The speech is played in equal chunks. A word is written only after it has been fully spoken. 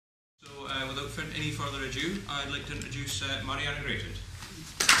without any further ado, I'd like to introduce Marianne.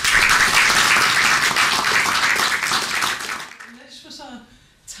 This was a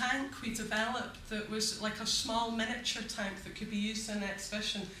tank we developed that was like a small miniature tank that could be used in an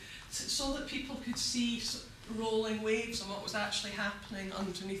exhibition so that people could see rolling waves and what was actually happening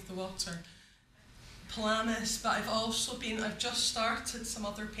underneath the water. Palamis, but I've just started some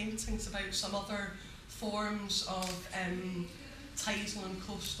other paintings about some other forms of tidal and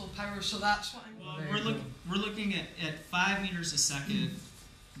coastal power, so that's what I'm we're looking at 5 meters a second.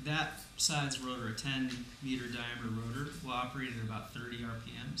 That size rotor, a 10-meter diameter rotor, will operate at about 30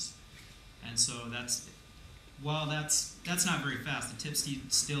 RPMs, and so while that's not very fast, the tip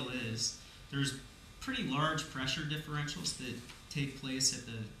speed still is. There's pretty large pressure differentials that take place at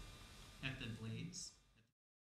the blades.